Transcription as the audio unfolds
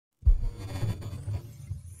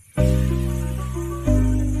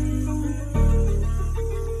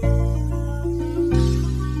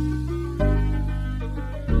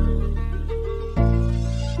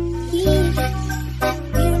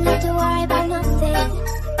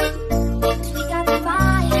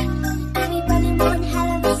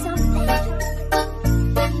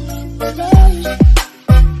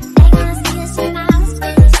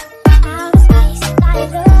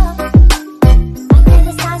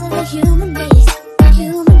Human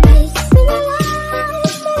race.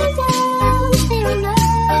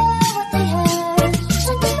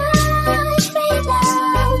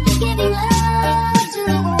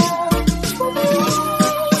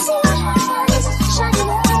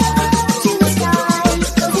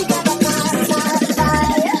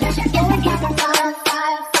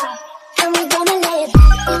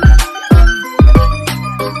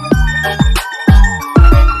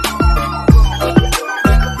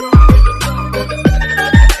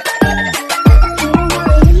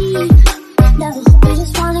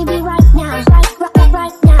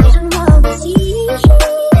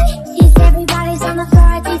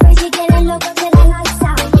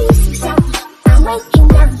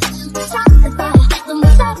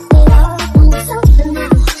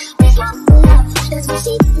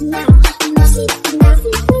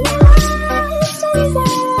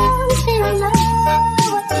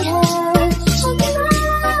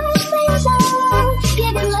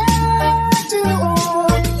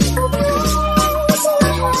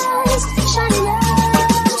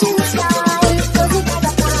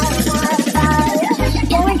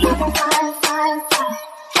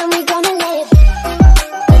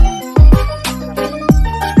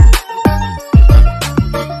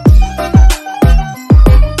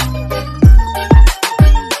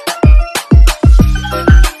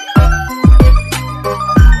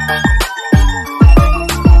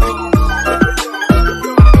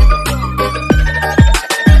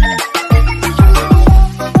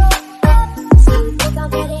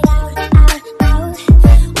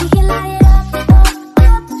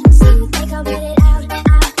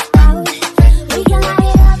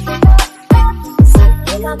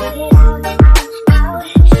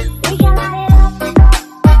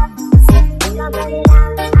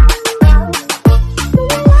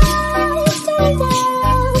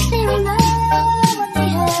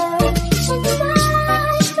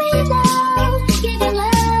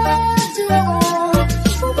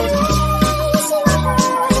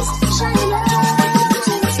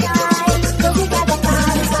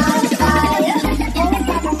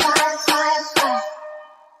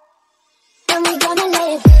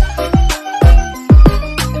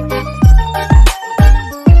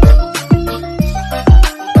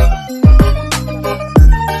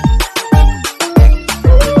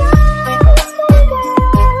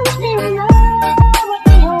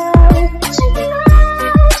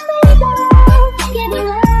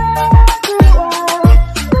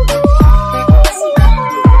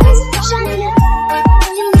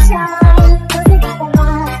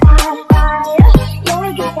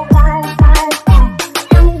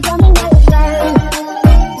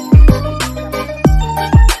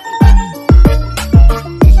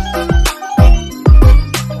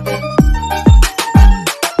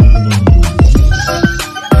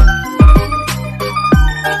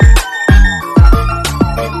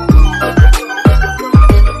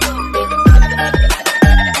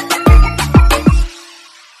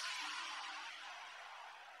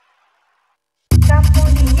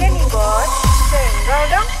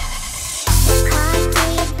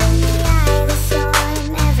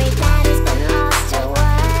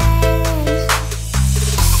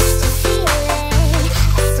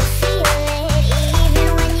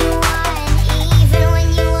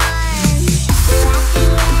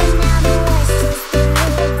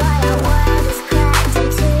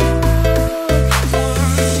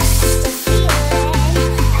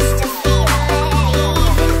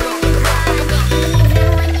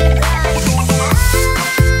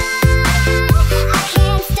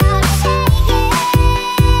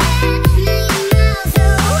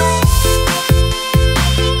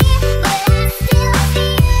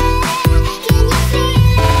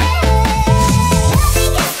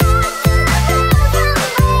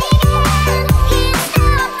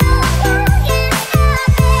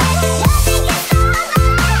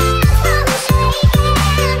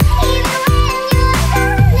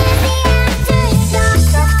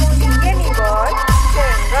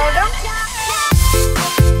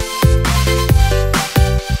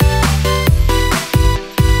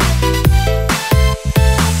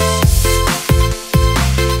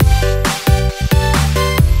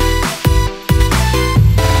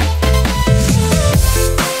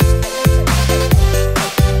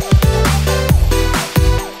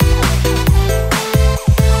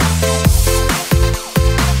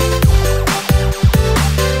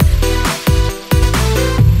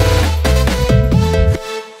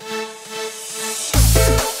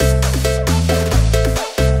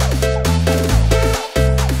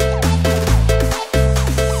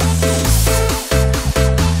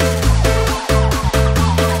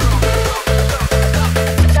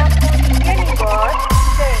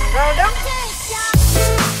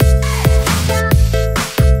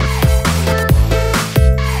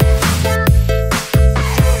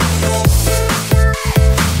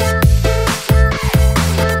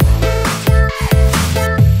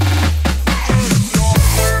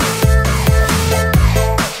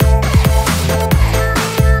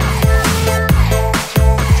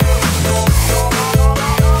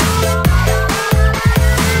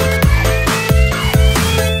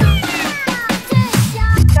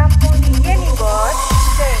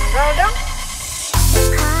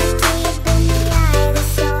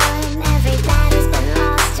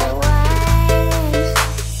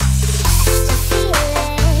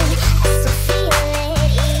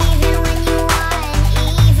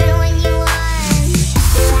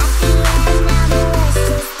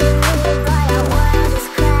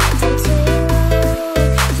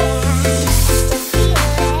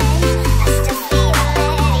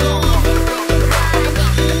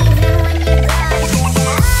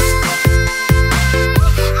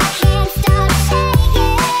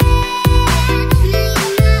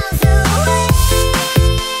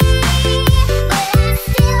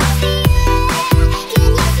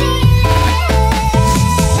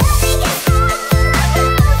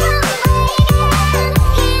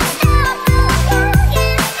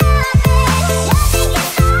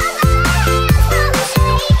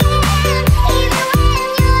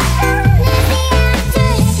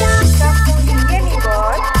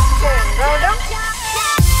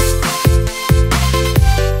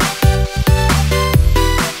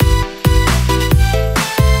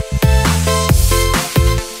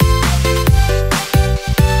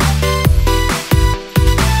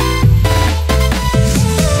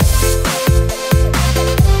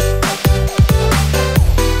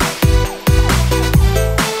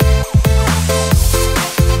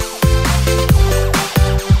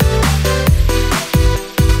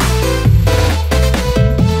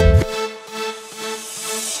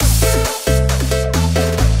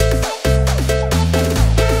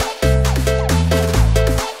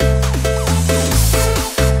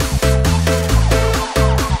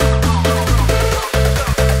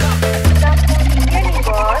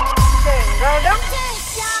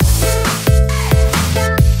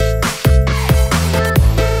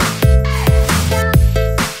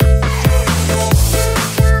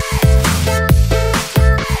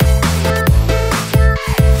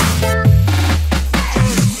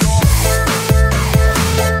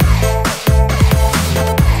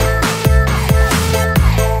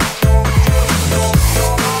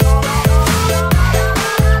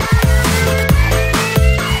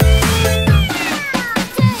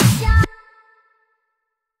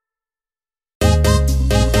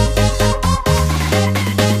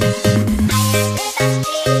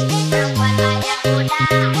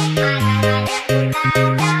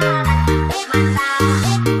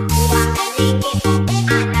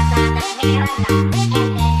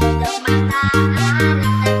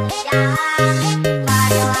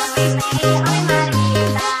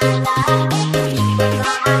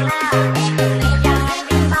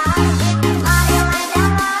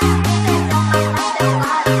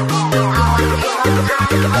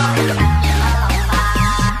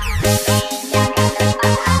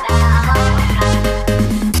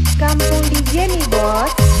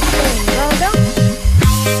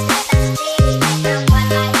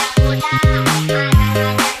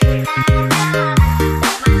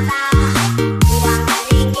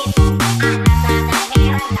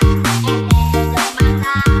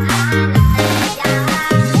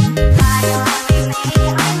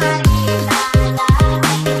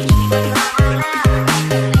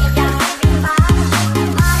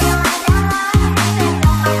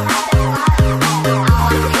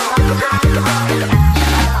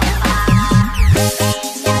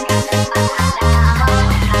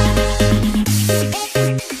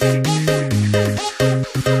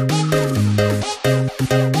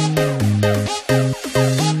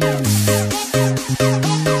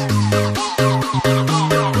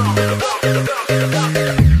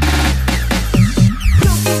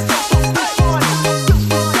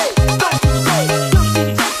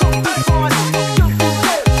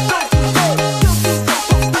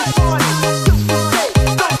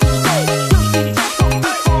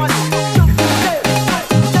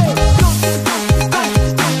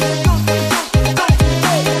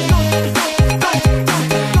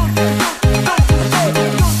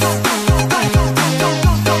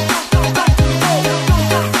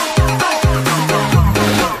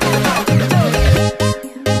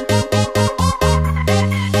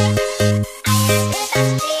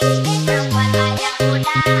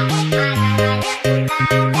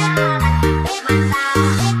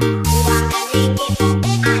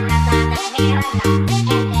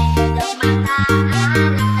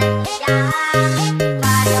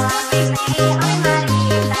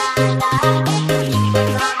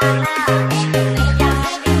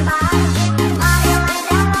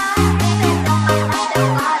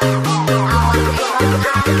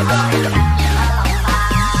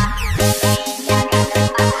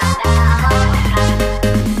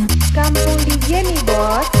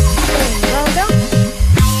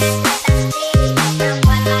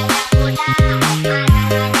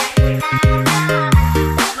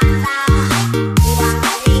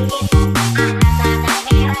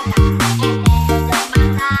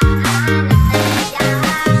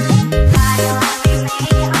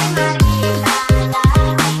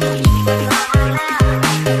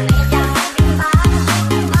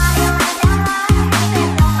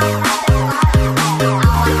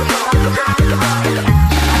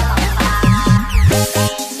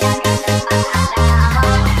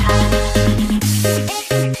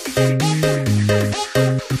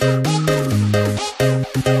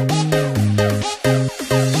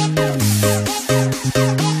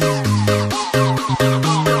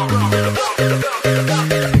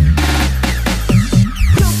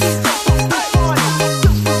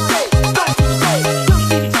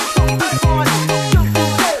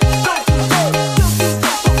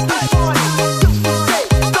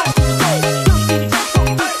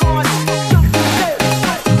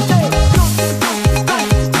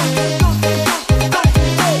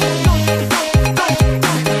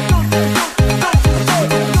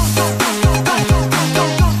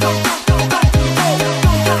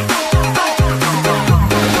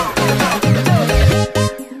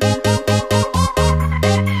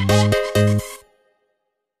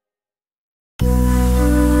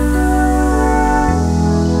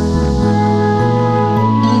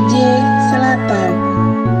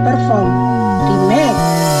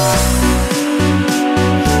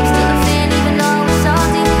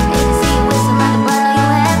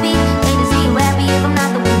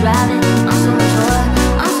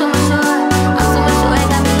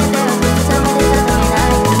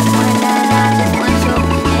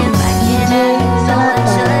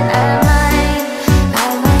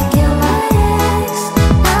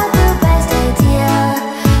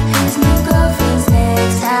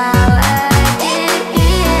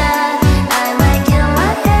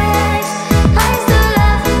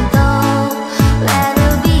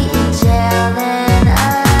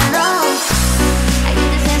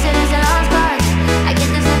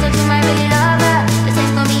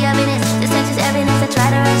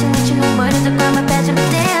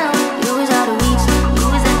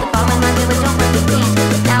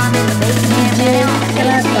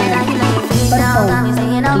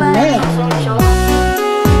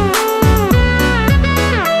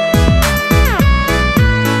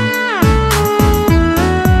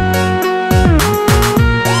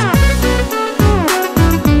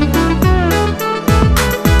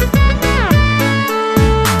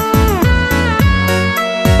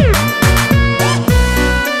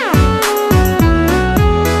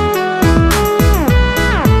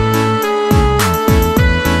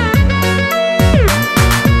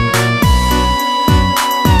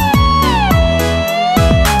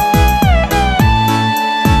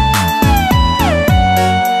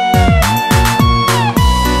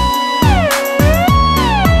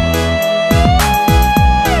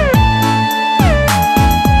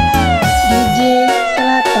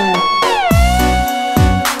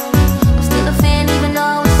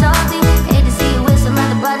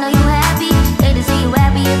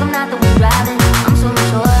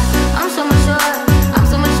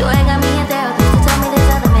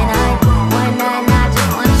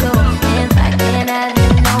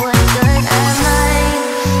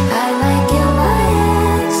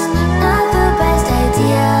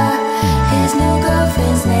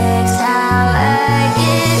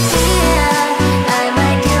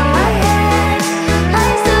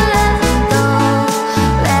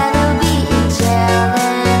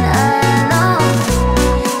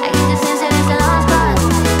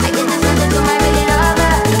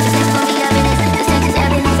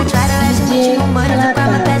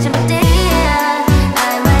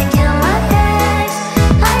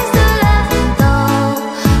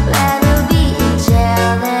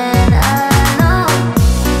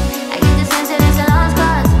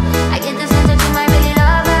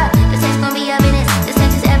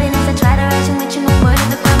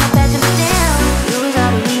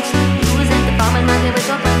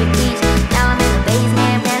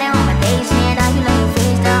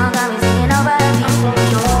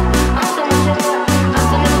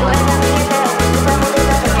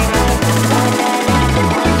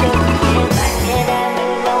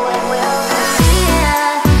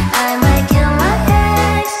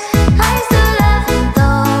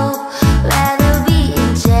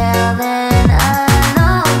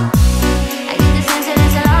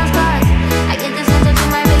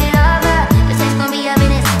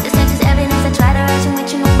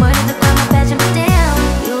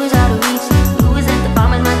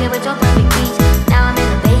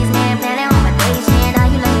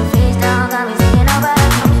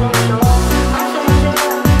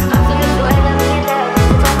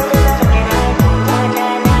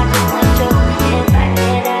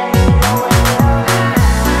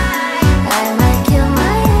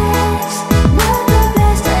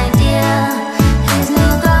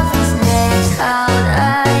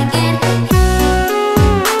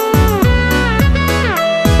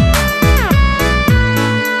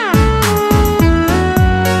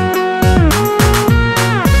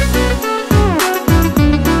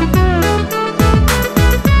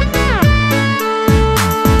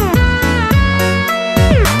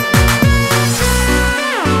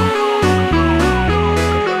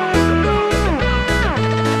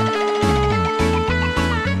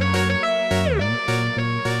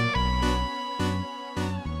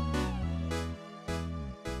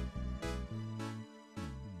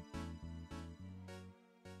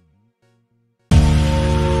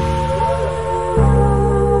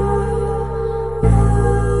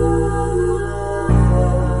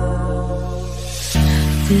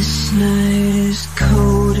 This night is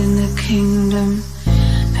cold in the kingdom.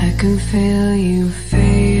 I can feel you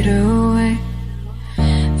fade away.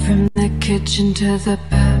 From the kitchen to the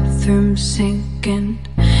bathroom sink, and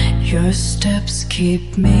your steps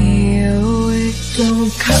keep me awake. Don't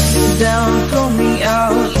cut me down, throw me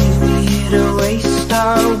out, leave me here to waste.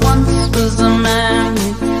 I once was a man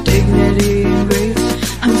with dignity and grace.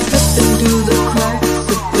 I'm slipping through the cracks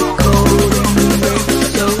of the cold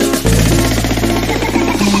embrace. So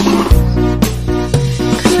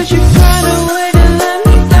could you find a way to let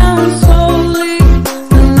me down slowly?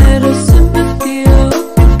 A little sympathy, I hope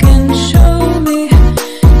you can show me.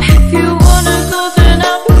 If you wanna go, then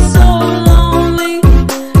I'll be so lonely.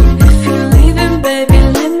 If you're leaving, baby,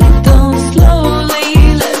 let me down slowly.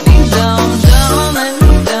 Let me down, down, let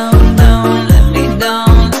me down, down, let me down,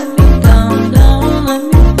 let me down, down, let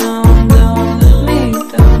me down, down, let me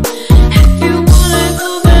down. If you wanna go,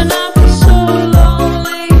 then I'll be so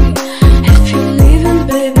lonely. If you're leaving,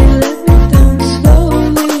 baby, let me down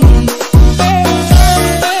slowly.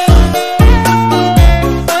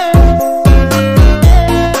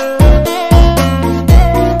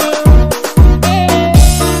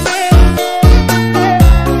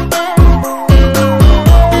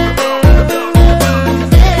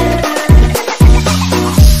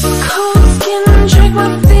 Cold skin, drag my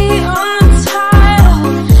feet on the tile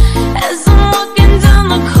as I'm walking down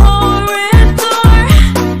the corridor.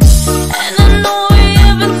 And I know we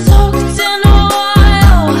haven't talked in a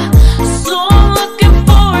while, so I'm looking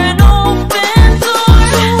for an open door.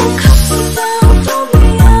 Don't cut me down, throw me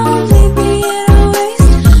out, leave me here to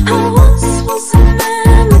waste. I once was a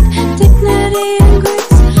man with dignity and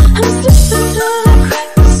grace. I'm slipping through the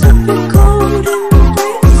cracks of your golden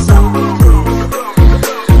embrace. So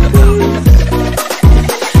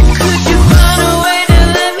could you find a way to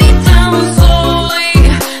let me down slowly?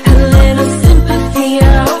 A little sympathy, I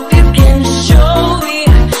hope you can show me.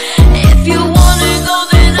 If you wanna go,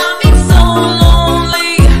 then I'll be so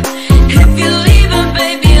lonely. If you're leaving,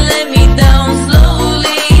 baby, let me down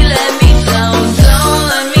slowly. Let me down, down,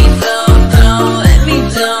 let me down, down, let me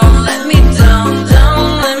down, let me down, down,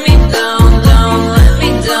 let me down, down, let me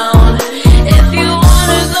down. If you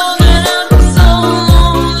wanna go, then I'll be so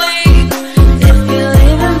lonely. If you're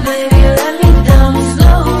leaving, baby, let me down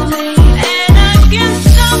slowly. And I can't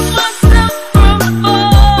stop myself from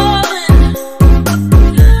falling,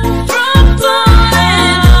 from falling,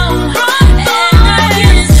 and I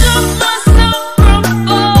can't stop myself from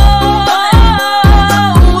falling,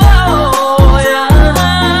 yeah.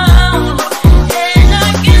 And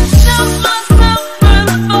I can't stop myself from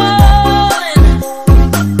falling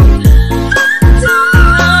down,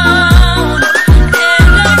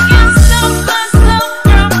 and I can't stop myself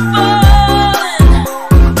from falling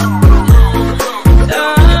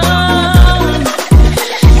down.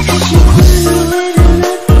 Could you find a way to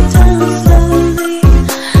let me down slowly?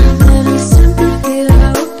 Little sympathy, I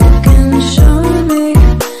hope you can show me.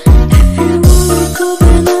 If you wanna go,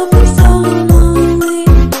 then I'll be so lonely.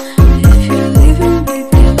 If you're leaving,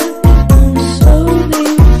 baby, let me down slowly.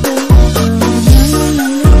 Let me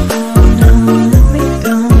down, let me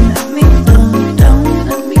down, down,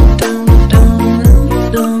 let me down, down, let me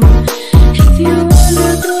down. If you wanna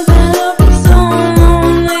go, then I'll be so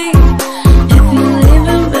lonely. If you're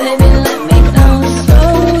leaving, baby, let me down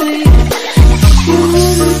slowly. If you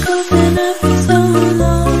wanna go, then I'll be so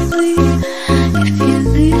lonely. If you're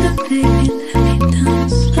leaving, baby, let me down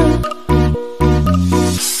slowly.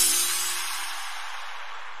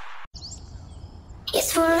 It's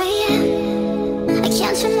 4 a.m. I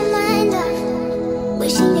can't turn my mind off.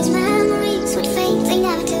 Wishing these memories would fade, they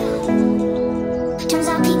never do. Turns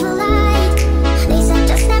out people like they said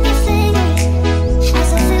just snap your fingers, as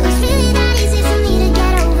if it was really that easy for me to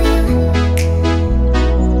get over you.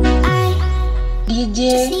 DJ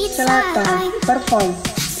Selatan perform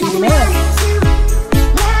I Coment.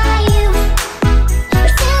 where are you?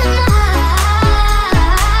 We're still in my heart.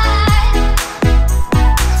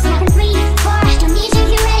 7, 3, 4, don't need you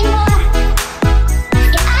here anymore.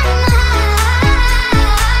 You're out of my heart.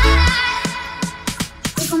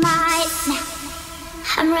 Open my eyes now.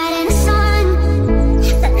 I'm writing a song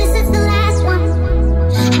that this is the last one.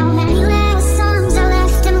 How many little songs are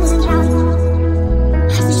left? I'm losing count.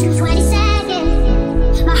 The truth when it's second.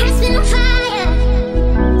 My heart's been on fire.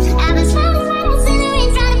 I've been swallowing rattles in the rain,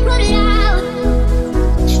 trying to put it out.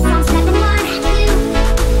 From second 1, 2,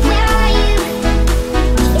 where are you?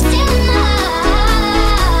 You're still in my heart.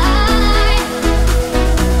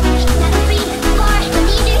 7, 3, 4, don't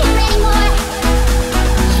need you here anymore.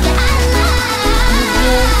 You're out of my DJ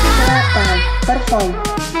Selatan perform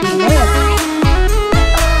Coment.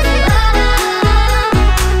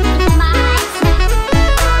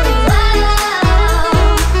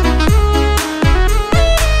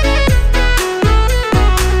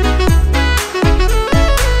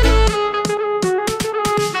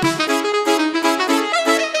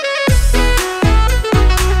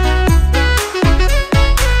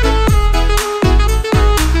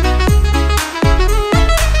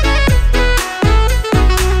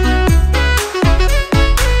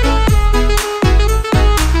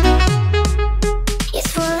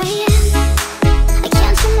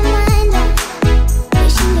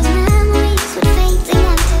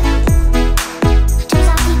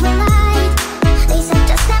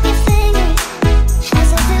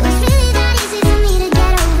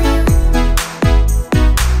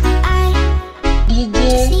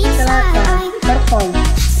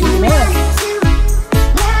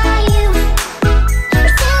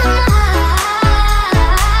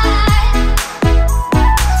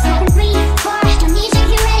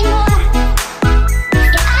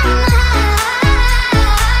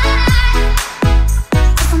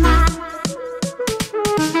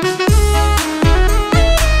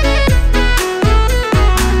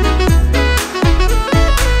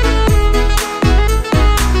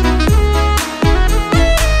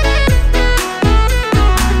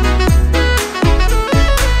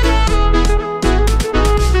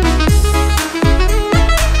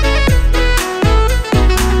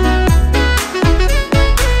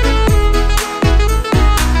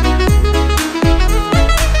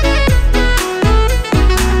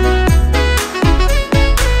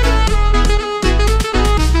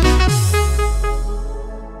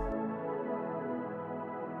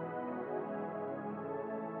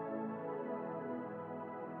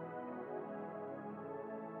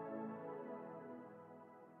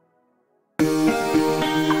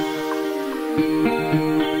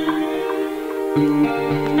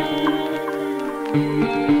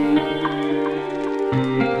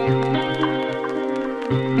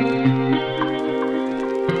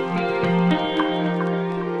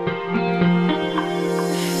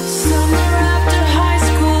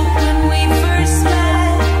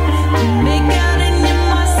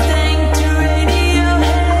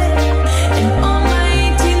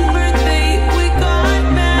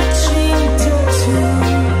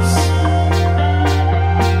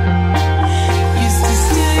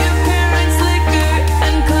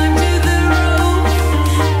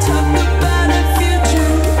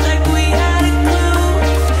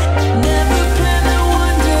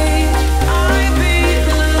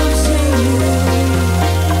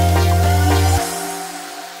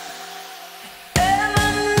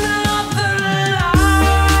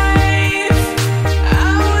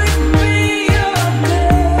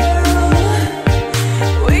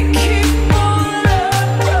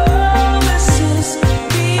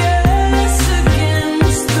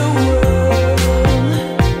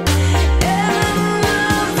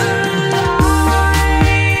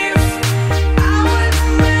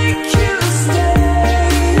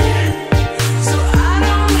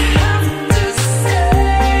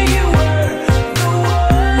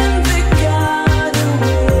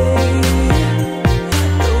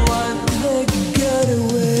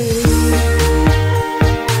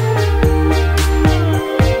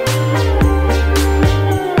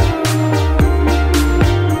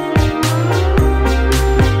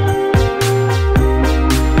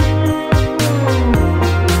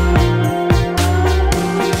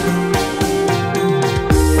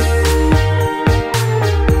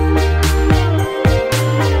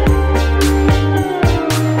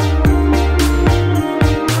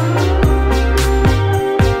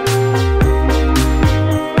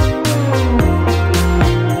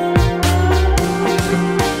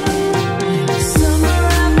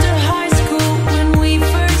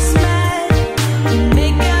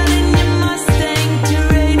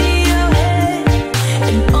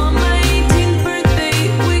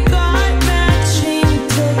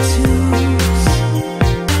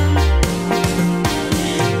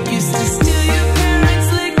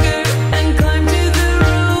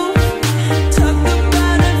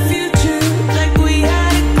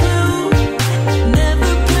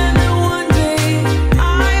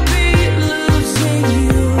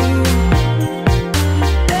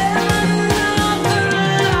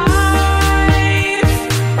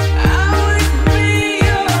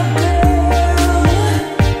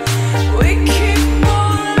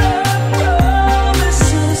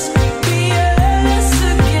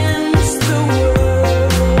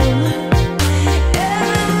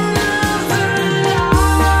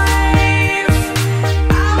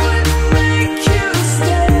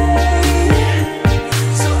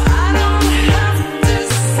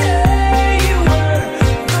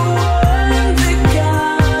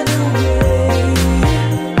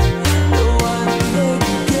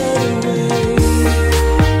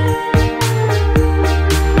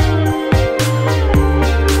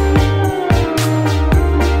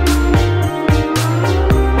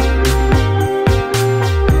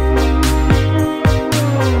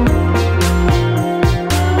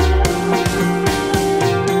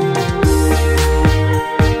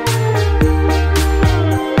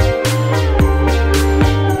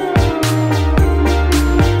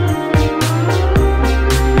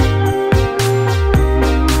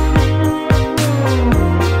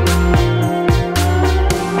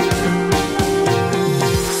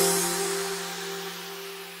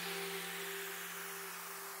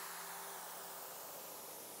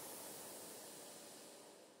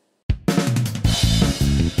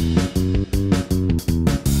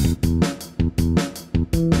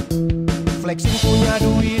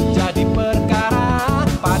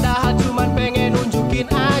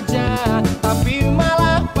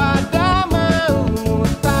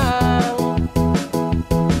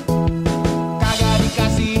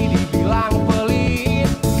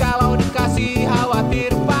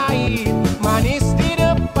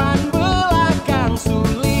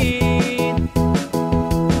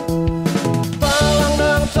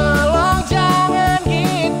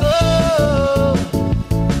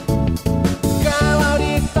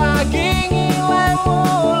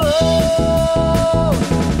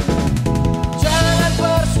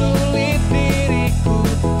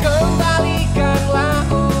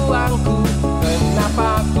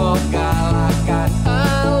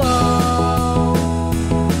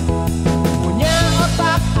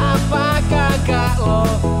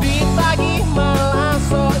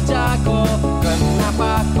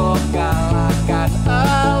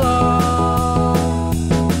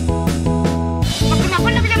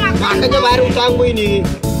 utangmu ini.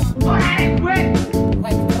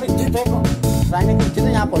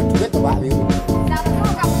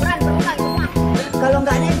 Kalau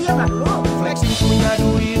nggak ada dia nggak dulu. Flexing punya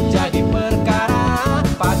duit jadi perkara,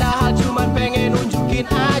 padahal cuman pengen nunjukin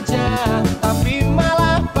aja, tapi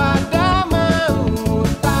malah pada mau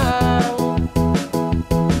utang.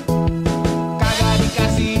 Kagak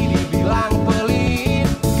dikasih dibilang pelit,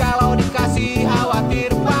 kalau dikasih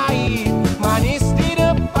khawatir pahit, manis di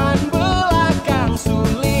depan belakang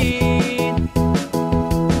sulit.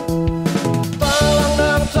 Tolong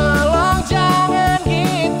dong, tolong jangan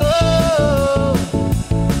gitu.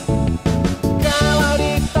 Kalau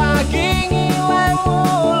ditagih ngilang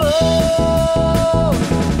mulu,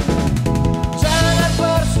 jangan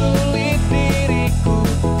persulit diriku,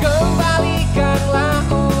 kembalikanlah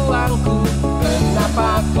uangku.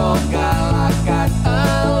 Kenapa kau galakan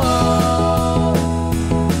elo?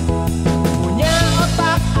 Punya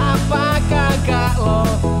otak apa kagak lo?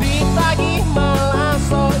 Ditagih malah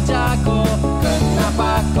sok jago.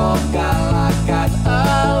 Kenapa kau galakan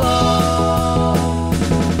elo?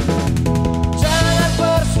 Jangan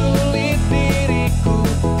persulit diriku,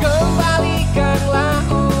 kembalikanlah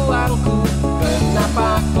uangku.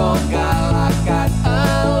 Kenapa kau galakan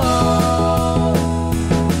elo?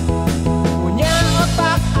 Punya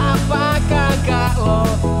otak apa kagak lo?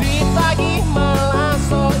 Ditagih malah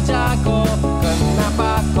sok jago.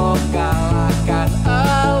 Kenapa kau galakan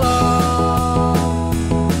elo?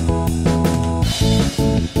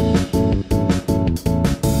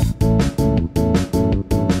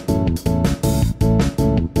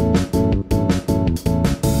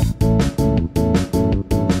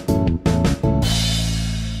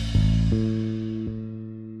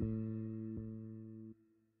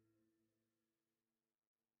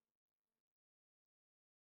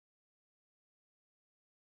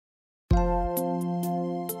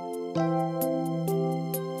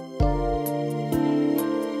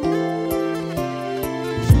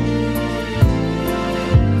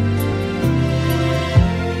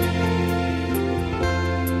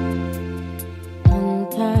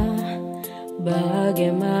 Entah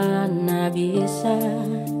bagaimana bisa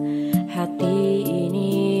hati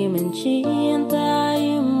ini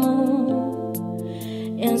mencintaimu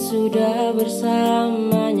yang sudah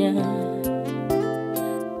bersamanya.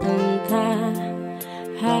 Entah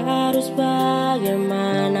harus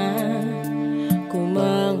bagaimana ku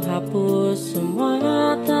menghapus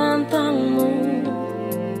semua tentangmu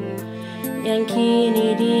yang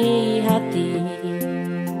kini di hati.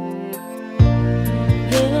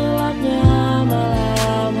 Gelapnya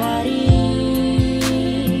malam hari,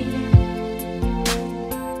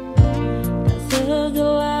 tak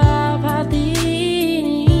segelap hati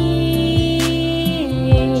ini.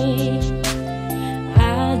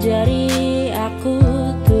 Ajari aku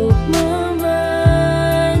untuk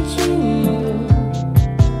membencimu,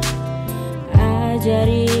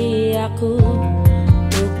 ajari aku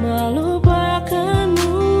untuk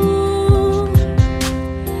melupakanmu.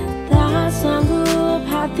 Tak sanggup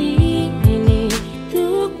hati ini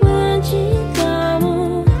untuk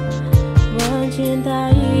mencintamu,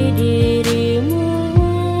 mencintai dirimu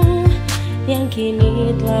yang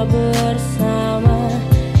kini telah bersama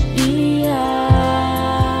dia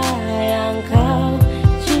yang kau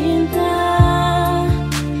cinta.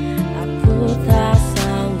 Aku tak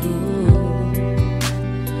sanggup,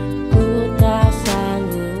 ku tak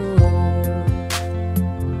sanggup.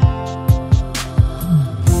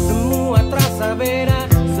 Semua terasa beda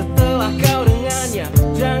setelah kau dengannya.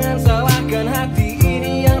 Jangan salahkan hati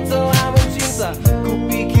ini yang telah mencinta.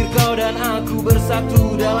 Kupikir kau dan aku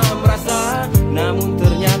bersatu dalam rasa, namun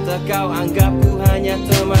ternyata kau anggapku hanya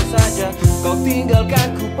teman saja. Kau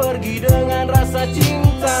tinggalkanku pergi dengan rasa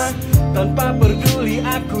cinta, tanpa peduli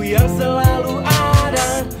aku yang selalu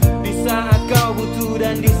ada di saat kau butuh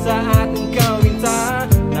dan di saat engkau minta.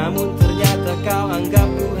 Namun ternyata kau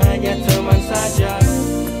anggapku hanya teman saja.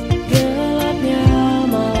 Gelapnya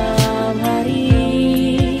malam hari,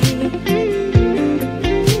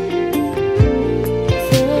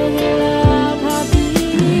 segelap hati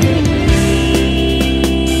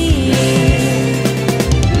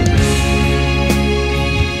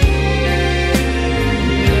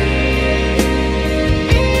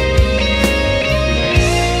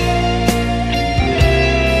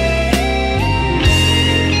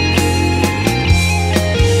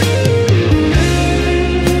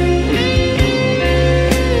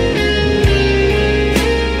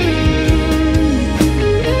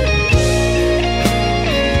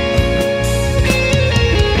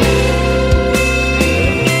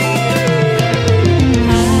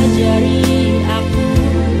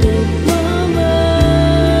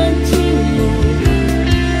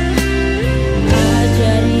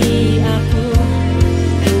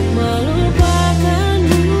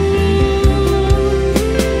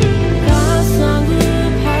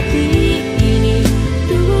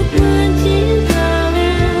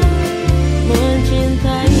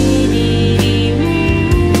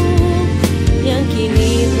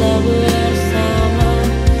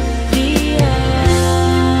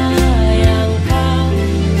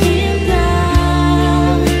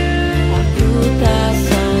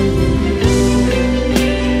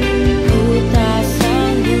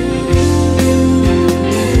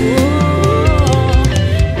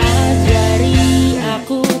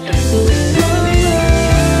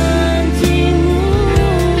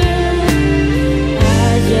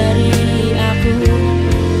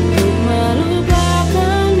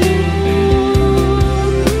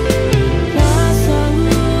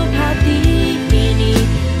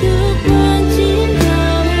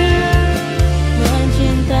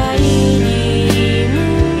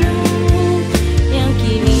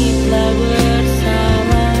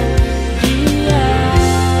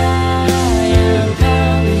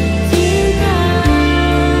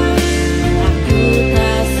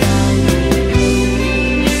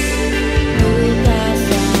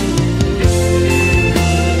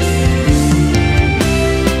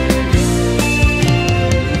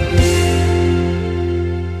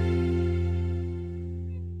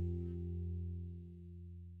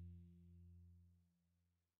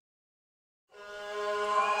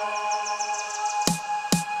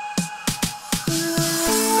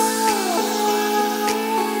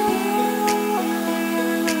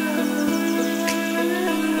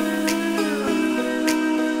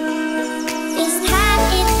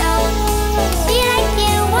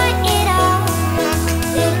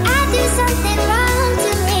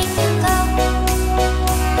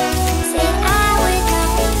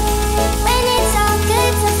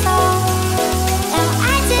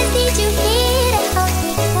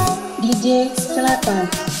Selatan,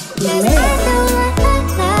 Remake.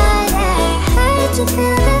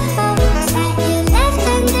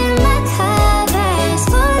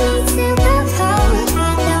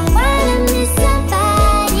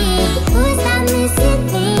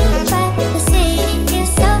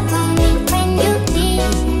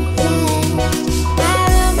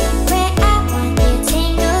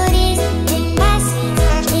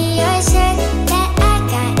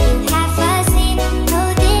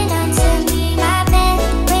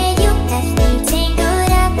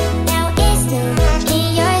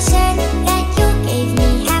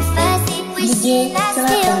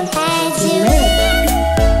 Selatan, Remake.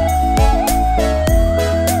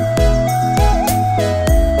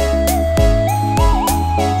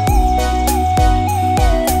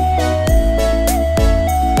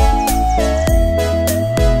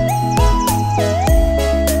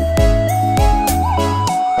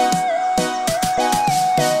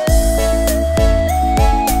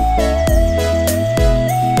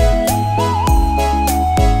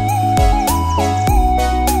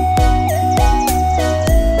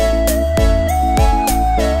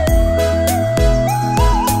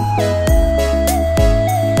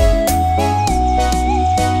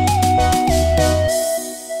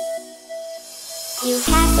 You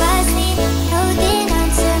have asleep, holding on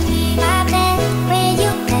to me, my bed, where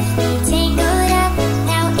you left me tangled up.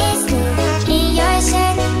 Now it's blue in your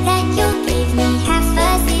shirt that you gave me, half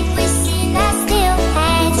asleep, wishing I still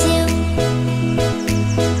had you.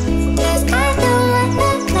 'Cause I don't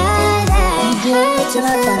wanna lie, I heard you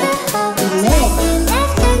through the holes that you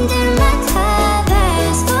left under my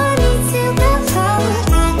covers for me to go cold.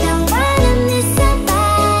 I don't wanna miss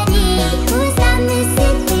somebody who's not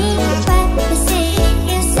missing me, but the city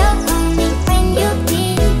feels so lonely when you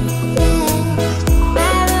leave.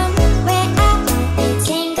 My room where I want the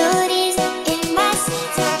tangled is in my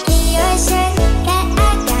sheets, in your shirt. Yeah,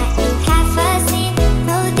 I got you half asleep,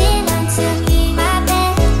 holding on to me, my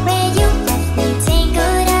bed, where you left me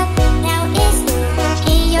tangled up. Now it's blue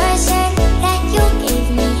in your shirt that you gave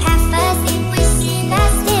me, half asleep, wishing I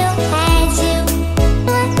still had you.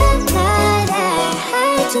 What a thought, I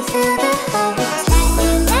heard you through the holes that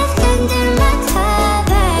you left under my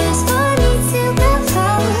covers for me to go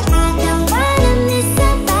cold. I don't wanna miss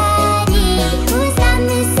somebody who's not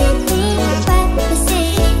missing me, but the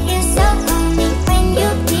city feels so lonely when you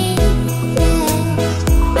leave.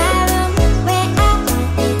 My room where I want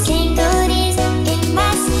the tangled is in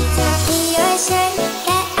my sheets, in your shirt.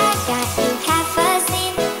 Yeah, I got you half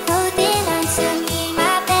asleep, holding on to me,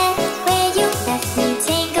 my bed, where you left me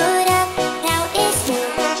tangled up. Now it's blue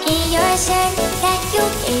in your shirt that you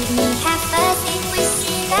gave me, half asleep,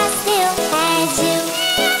 wishing I still had you.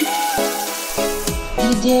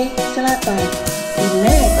 DJ Selatan,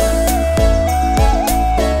 Remake.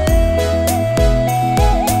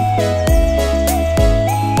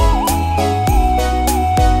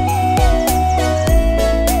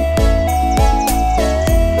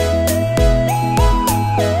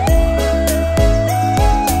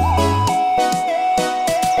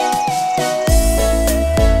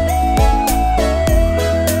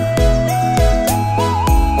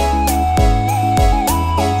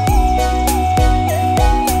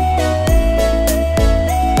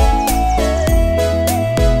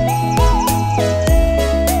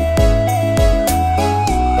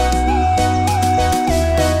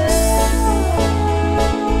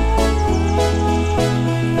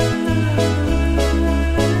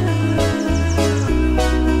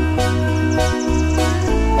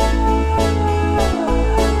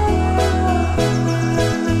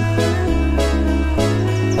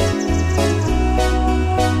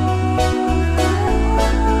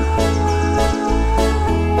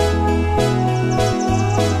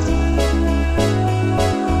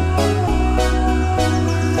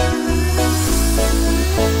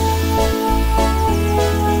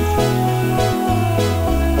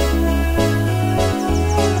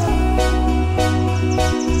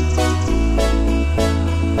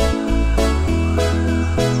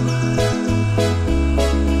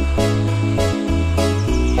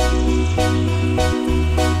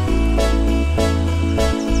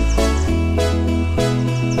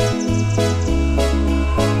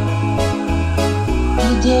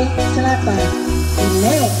 DJ Selatan,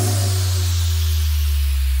 Remake.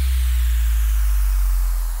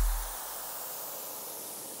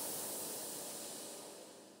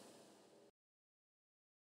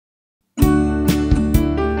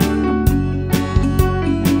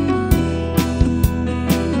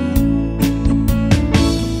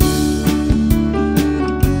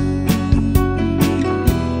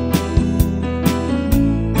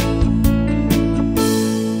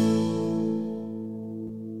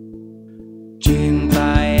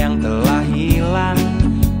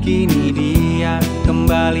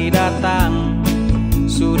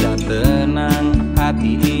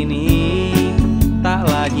 hati ini tak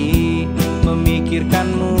lagi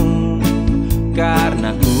memikirkanmu,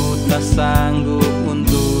 karena ku tak sanggup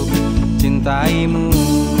untuk cintaimu.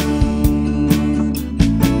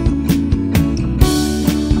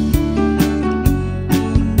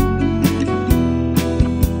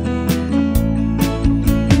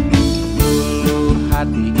 Dulu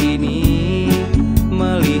hati ini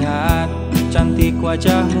melihat cantik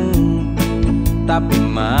wajahmu, tapi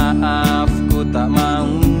maaf ku tak mau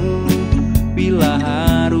bila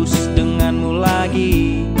harus denganmu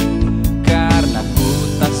lagi, karena ku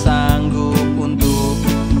tak sanggup untuk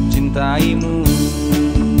cintaimu.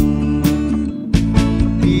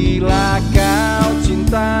 Bila kau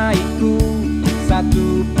cintaiku,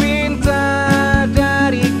 satu pinta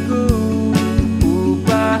dariku,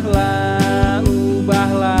 ubahlah,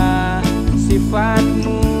 ubahlah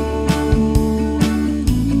sifatmu.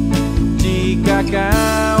 Jika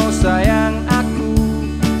kau sayang aku,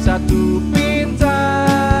 satu pinta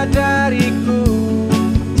dariku,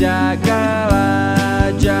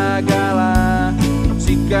 jagalah, jagalah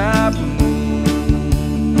sikapmu.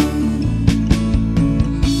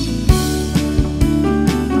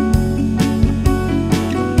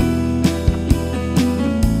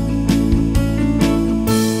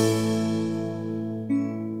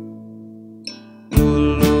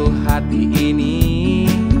 Dulu hati ini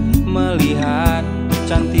melihat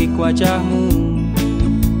cantik wajahmu,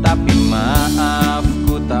 tapi maaf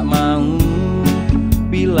ku tak mau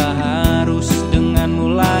bila harus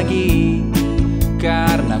denganmu lagi,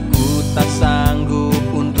 karena ku tak sanggup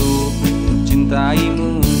untuk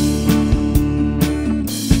cintaimu.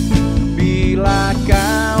 Bila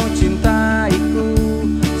kau cintaiku,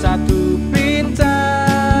 satu pinta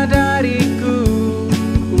dariku,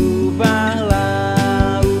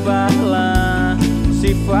 ubahlah, ubahlah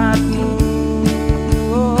sifatmu.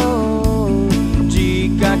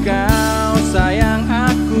 Jika kau sayang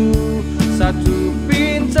aku, satu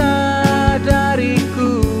pinta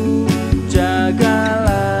dariku,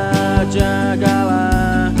 jagalah,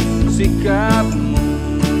 jagalah sikapmu.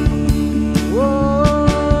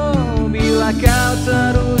 Bila kau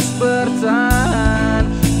terus bertahan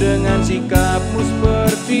dengan sikapmu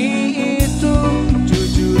seperti itu,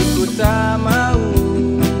 jujur ku tak mau,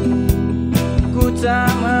 ku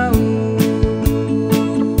tak mau.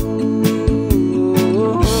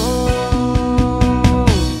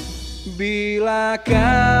 Bila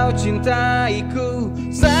kau cintaiku,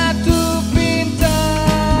 satu pinta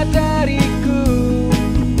dariku,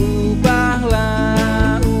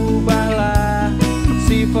 ubahlah, ubahlah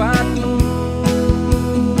sifatmu.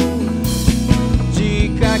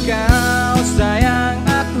 Jika kau sayang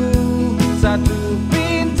aku, satu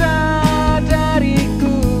pinta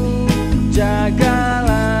dariku,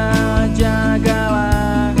 jagalah,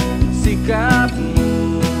 jagalah sikapmu.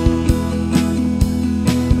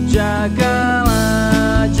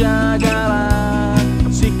 Jagalah, jagalah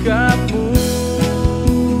sikapmu.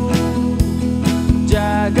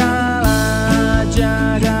 Jagalah,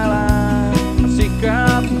 jagalah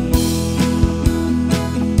sikapmu.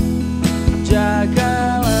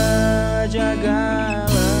 Jagalah,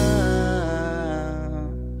 jagalah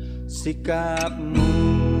sikapmu.